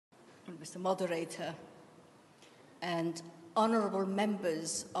Mr. Moderator, and honourable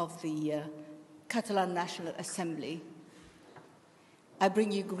members of the Catalan National Assembly, I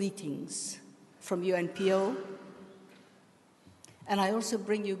bring you greetings from UNPO, and I also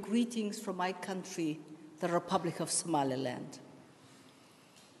bring you greetings from my country, the Republic of Somaliland.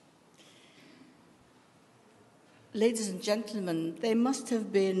 Ladies and gentlemen, there must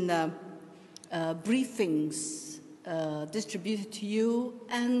have been briefings distributed to you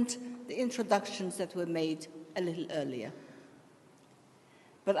and the introductions that were made a little earlier.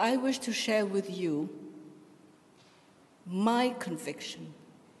 But I wish to share with you my conviction,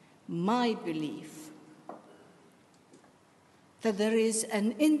 my belief that there is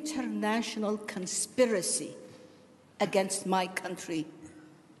an international conspiracy against my country,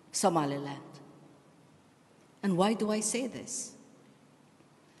 Somaliland. And why do I say this?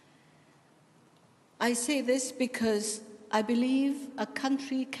 I say this because I believe a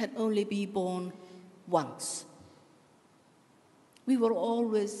country can only be born once. We were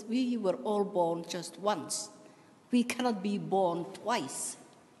all born just once. We cannot be born twice.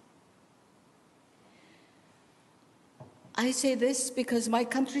 I say this because my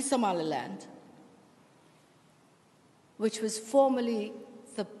country, Somaliland, which was formerly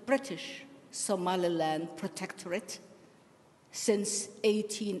the British Somaliland Protectorate since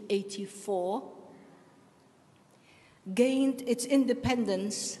 1884, gained its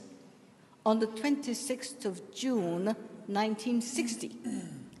independence on the 26th of June, 1960.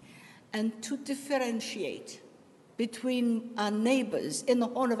 And to differentiate between our neighbors in the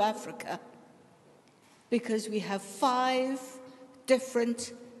Horn of Africa, because we have 5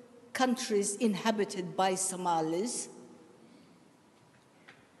 different countries inhabited by Somalis.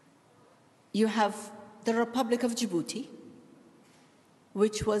 You have the Republic of Djibouti,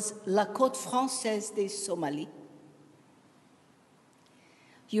 which was la Côte Française des Somalis.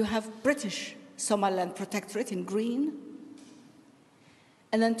 You have British Somaliland Protectorate in green.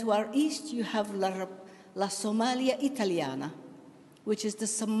 And then to our east, you have La Somalia Italiana, which is the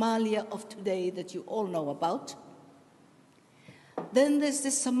Somalia of today that you all know about. Then there's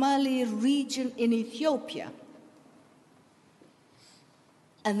the Somali region in Ethiopia.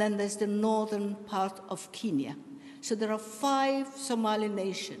 And then there's the northern part of Kenya. So there are 5 Somali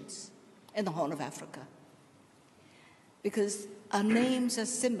nations in the Horn of Africa. Because our names are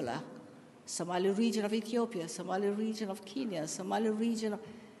similar. Somali region of Ethiopia, Somali region of Kenya, Somali region of...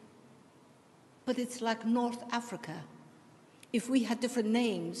 But it's like North Africa. If we had different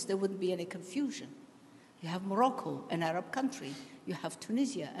names, there wouldn't be any confusion. You have Morocco, an Arab country. You have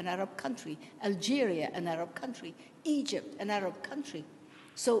Tunisia, an Arab country. Algeria, an Arab country. Egypt, an Arab country.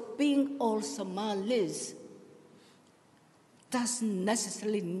 So being all Somalis doesn't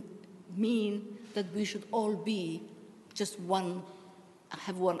necessarily mean that we should all be just one,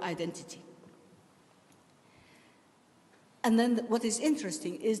 have one identity. And then what is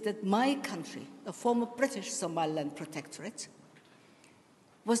interesting is that my country, the former British Somaliland Protectorate,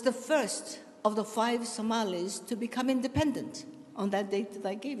 was the first of the 5 Somalis to become independent on that date that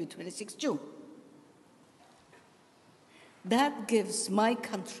I gave you, 26 June. That gives my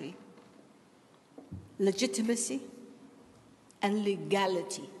country legitimacy and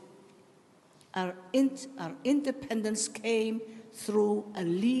legality. Our independence came through a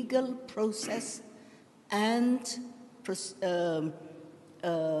legal process and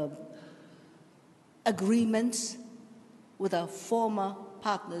agreements with our former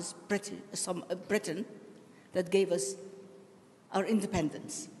partners, Britain, that gave us our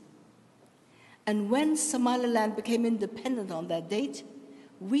independence. And when Somaliland became independent on that date,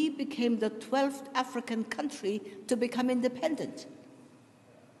 we became the 12th African country to become independent.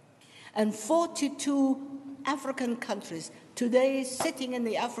 And 42 African countries today sitting in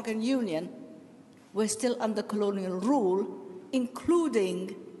the African Union were still under colonial rule,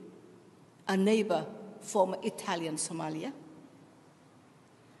 including a neighbor, former Italian Somalia,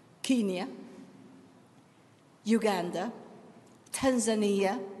 Kenya, Uganda,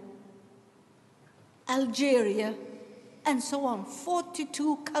 Tanzania, Algeria, and so on.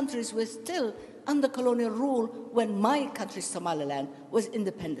 42 countries were still under colonial rule when my country, Somaliland, was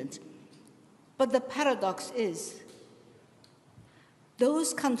independent. But the paradox is,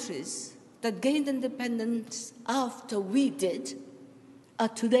 those countries that gained independence after we did are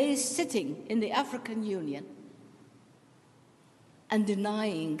today sitting in the African Union and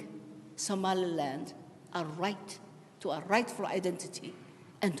denying Somaliland our right to our rightful identity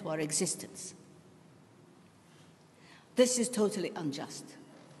and to our existence. This is totally unjust,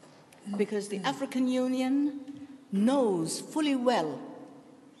 because the African Union knows fully well,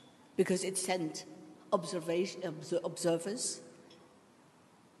 because it sent observers,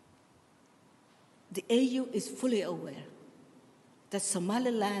 The AU is fully aware that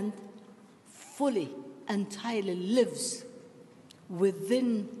Somaliland fully, entirely lives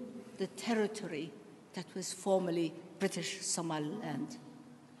within the territory that was formerly British Somaliland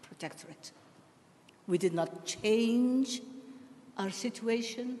Protectorate. We did not change our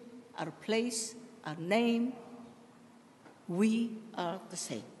situation, our place, our name. We are the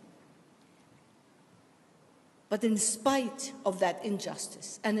same. But in spite of that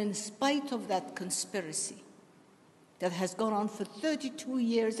injustice, and in spite of that conspiracy that has gone on for 32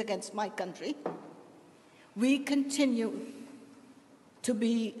 years against my country, we continue to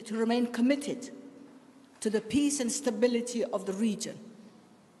remain committed to the peace and stability of the region.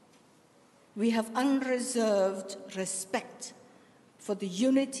 We have unreserved respect for the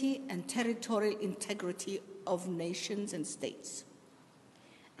unity and territorial integrity of nations and states.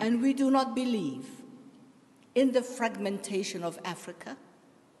 And we do not believe in the fragmentation of Africa,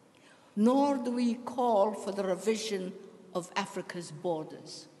 nor do we call for the revision of Africa's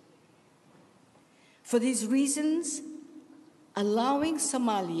borders. For these reasons, allowing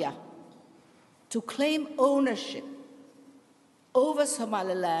Somalia to claim ownership over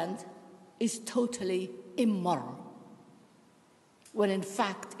Somaliland is totally immoral, when in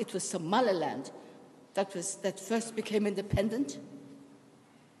fact it was Somaliland that first became independent.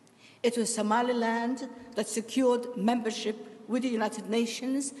 It was Somaliland that secured membership with the United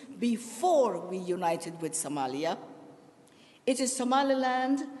Nations before we united with Somalia. It is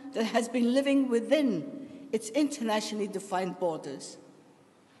Somaliland that has been living within its internationally defined borders.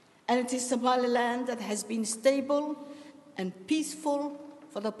 And it is Somaliland that has been stable and peaceful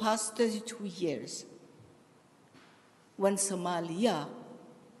for the past 32 years. When Somalia,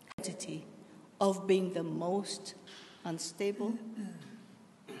 entity of being the most unstable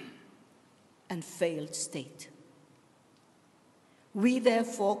and failed state. We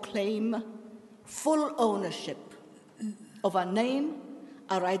therefore claim full ownership of our name,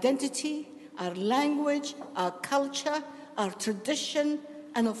 our identity, our language, our culture, our tradition,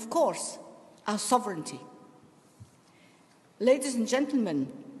 and of course, our sovereignty. Ladies and gentlemen,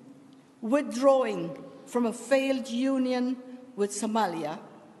 withdrawing from a failed union with Somalia,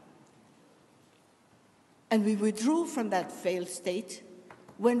 and we withdrew from that failed state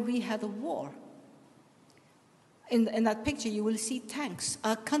when we had a war. In that picture, you will see tanks.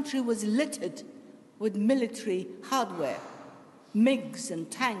 Our country was littered with military hardware, MiGs and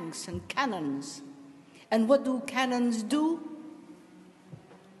tanks and cannons. And what do cannons do?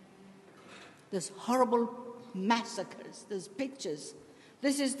 There's horrible massacres, there's pictures.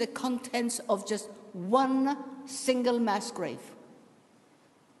 This is the contents of just one single mass grave.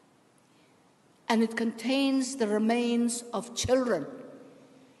 And it contains the remains of children,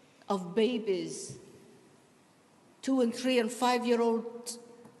 of babies, 2 and 3 and 5-year-olds.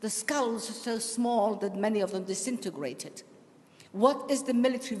 The skulls are so small that many of them disintegrated. What is the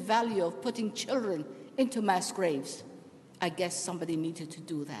military value of putting children into mass graves? I guess somebody needed to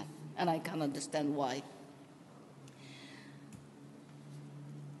do that, and I can't understand why.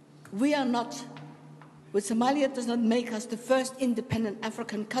 We are not, with Somalia does not make us the first independent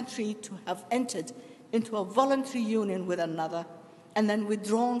African country to have entered into a voluntary union with another and then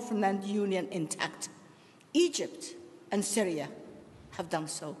withdrawn from that union intact. Egypt and Syria have done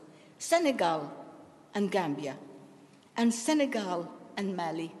so. Senegal and Gambia, and Senegal and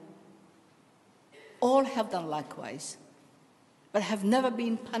Mali all have done likewise, but have never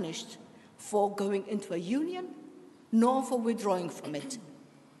been punished for going into a union, nor for withdrawing from it.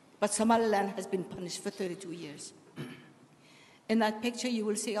 But Somaliland has been punished for 32 years. In that picture, you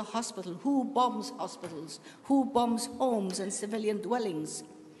will see a hospital. Who bombs hospitals? Who bombs homes and civilian dwellings?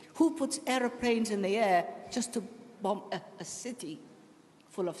 Who puts airplanes in the air just to bomb a city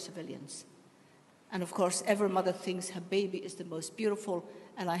full of civilians? And of course, every mother thinks her baby is the most beautiful,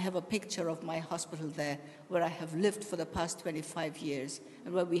 and I have a picture of my hospital there where I have lived for the past 25 years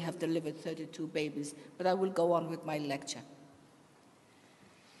and where we have delivered 32 babies. But I will go on with my lecture.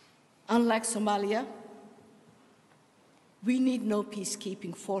 Unlike Somalia, we need no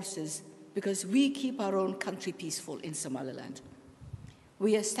peacekeeping forces because we keep our own country peaceful in Somaliland.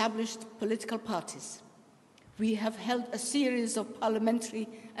 We established political parties. We have held a series of parliamentary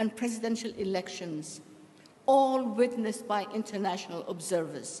and presidential elections, all witnessed by international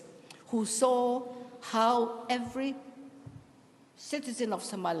observers who saw how every citizen of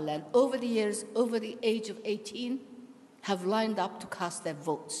Somaliland over the years, over the age of 18, have lined up to cast their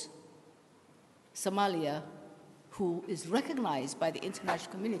votes. Somalia, who is recognized by the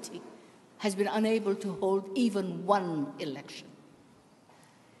international community, has been unable to hold even one election.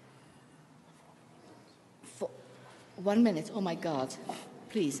 For 1 minute, oh my God,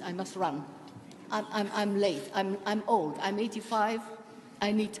 please, I must run. I'm late. I'm old. I'm 85.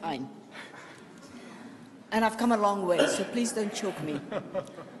 I need time. And I've come a long way, so please don't choke me.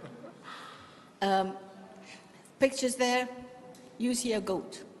 Pictures there, you see a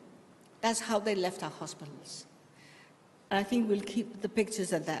goat. That's how they left our hospitals. And I think we'll keep the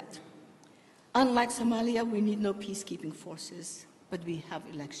pictures at that. Unlike Somalia, we need no peacekeeping forces, but we have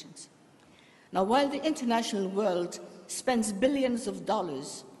elections. Now, while the international world spends billions of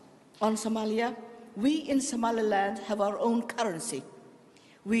dollars on Somalia, we in Somaliland have our own currency.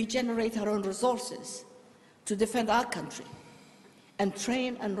 We generate our own resources to defend our country and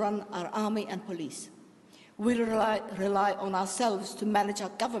train and run our army and police. We rely on ourselves to manage our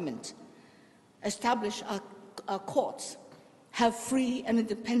government, establish our courts, have free and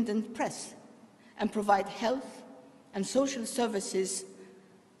independent press, and provide health and social services,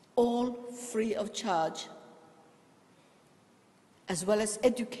 all free of charge, as well as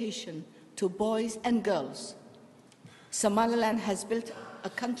education to boys and girls. Somaliland has built a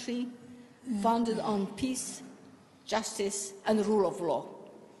country founded on peace, justice, and the rule of law.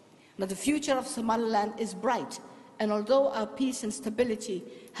 Now, the future of Somaliland is bright, and although our peace and stability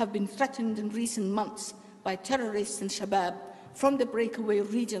have been threatened in recent months by terrorists and Shabab from the breakaway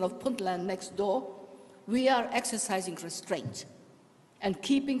region of Puntland next door, we are exercising restraint and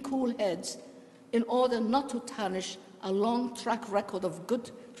keeping cool heads in order not to tarnish a long track record of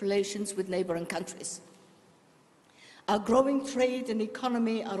good relations with neighboring countries. Our growing trade and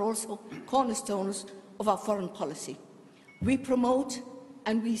economy are also cornerstones of our foreign policy. We promote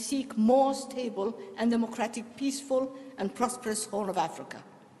and we seek more stable and democratic, peaceful and prosperous Horn of Africa.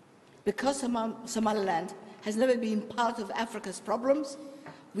 Because Somaliland has never been part of Africa's problems,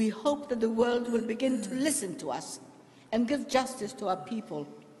 we hope that the world will begin to listen to us and give justice to our people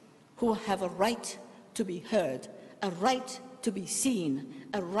who have a right to be heard, a right to be seen,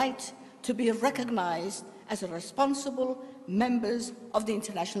 a right to be recognized as responsible members of the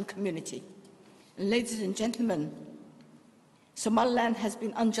international community. Ladies and gentlemen, Somaliland has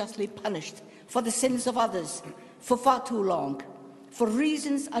been unjustly punished for the sins of others for far too long. For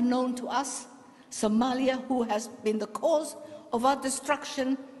reasons unknown to us, Somalia, who has been the cause of our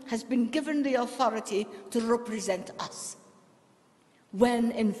destruction, has been given the authority to represent us,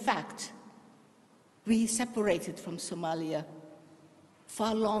 when in fact we separated from Somalia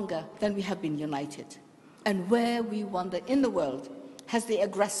far longer than we have been united. And where, we wonder, in the world, has the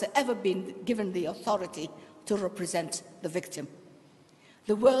aggressor ever been given the authority to represent the victim?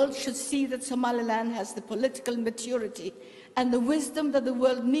 The world should see that Somaliland has the political maturity and the wisdom that the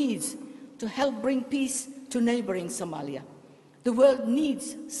world needs to help bring peace to neighboring Somalia. The world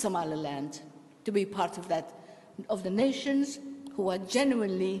needs Somaliland to be part of that, of the nations who are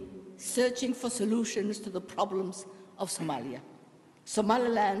genuinely searching for solutions to the problems of Somalia.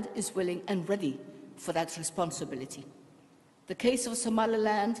 Somaliland is willing and ready for that responsibility. The case of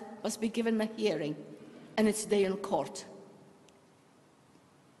Somaliland must be given a hearing and its day in court,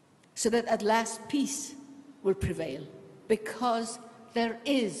 so that at last peace will prevail, because there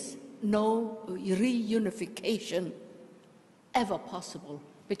is no reunification ever possible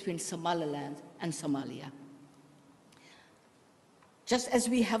between Somaliland and Somalia. Just as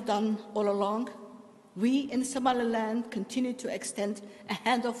we have done all along, we in Somaliland continue to extend a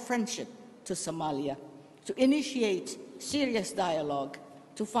hand of friendship to Somalia, to initiate serious dialogue,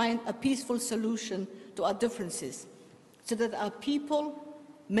 to find a peaceful solution to our differences, so that our people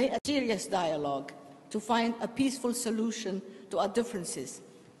may a serious dialogue, to find a peaceful solution to our differences,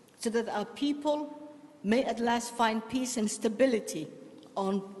 so that our people may at last find peace and stability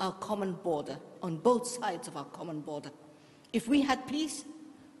on our common border, on both sides of our common border. If we had peace,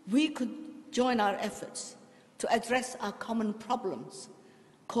 we could join our efforts to address our common problems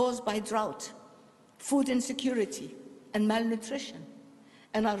caused by drought, food insecurity, and malnutrition,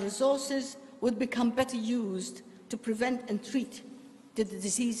 and our resources would become better used to prevent and treat the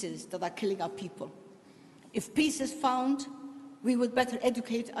diseases that are killing our people. If peace is found, we would better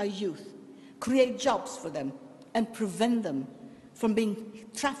educate our youth, create jobs for them, and prevent them from being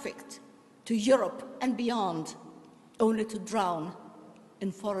trafficked to Europe and beyond, only to drown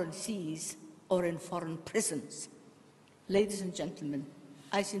in foreign seas or in foreign prisons. Ladies and gentlemen,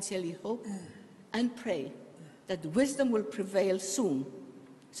 I sincerely hope and pray that wisdom will prevail soon,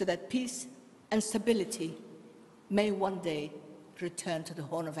 so that peace and stability may one day return to the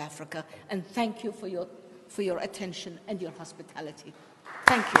Horn of Africa. And thank you for your attention and your hospitality.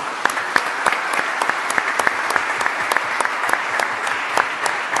 Thank you.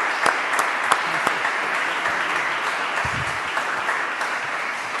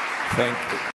 Thank you.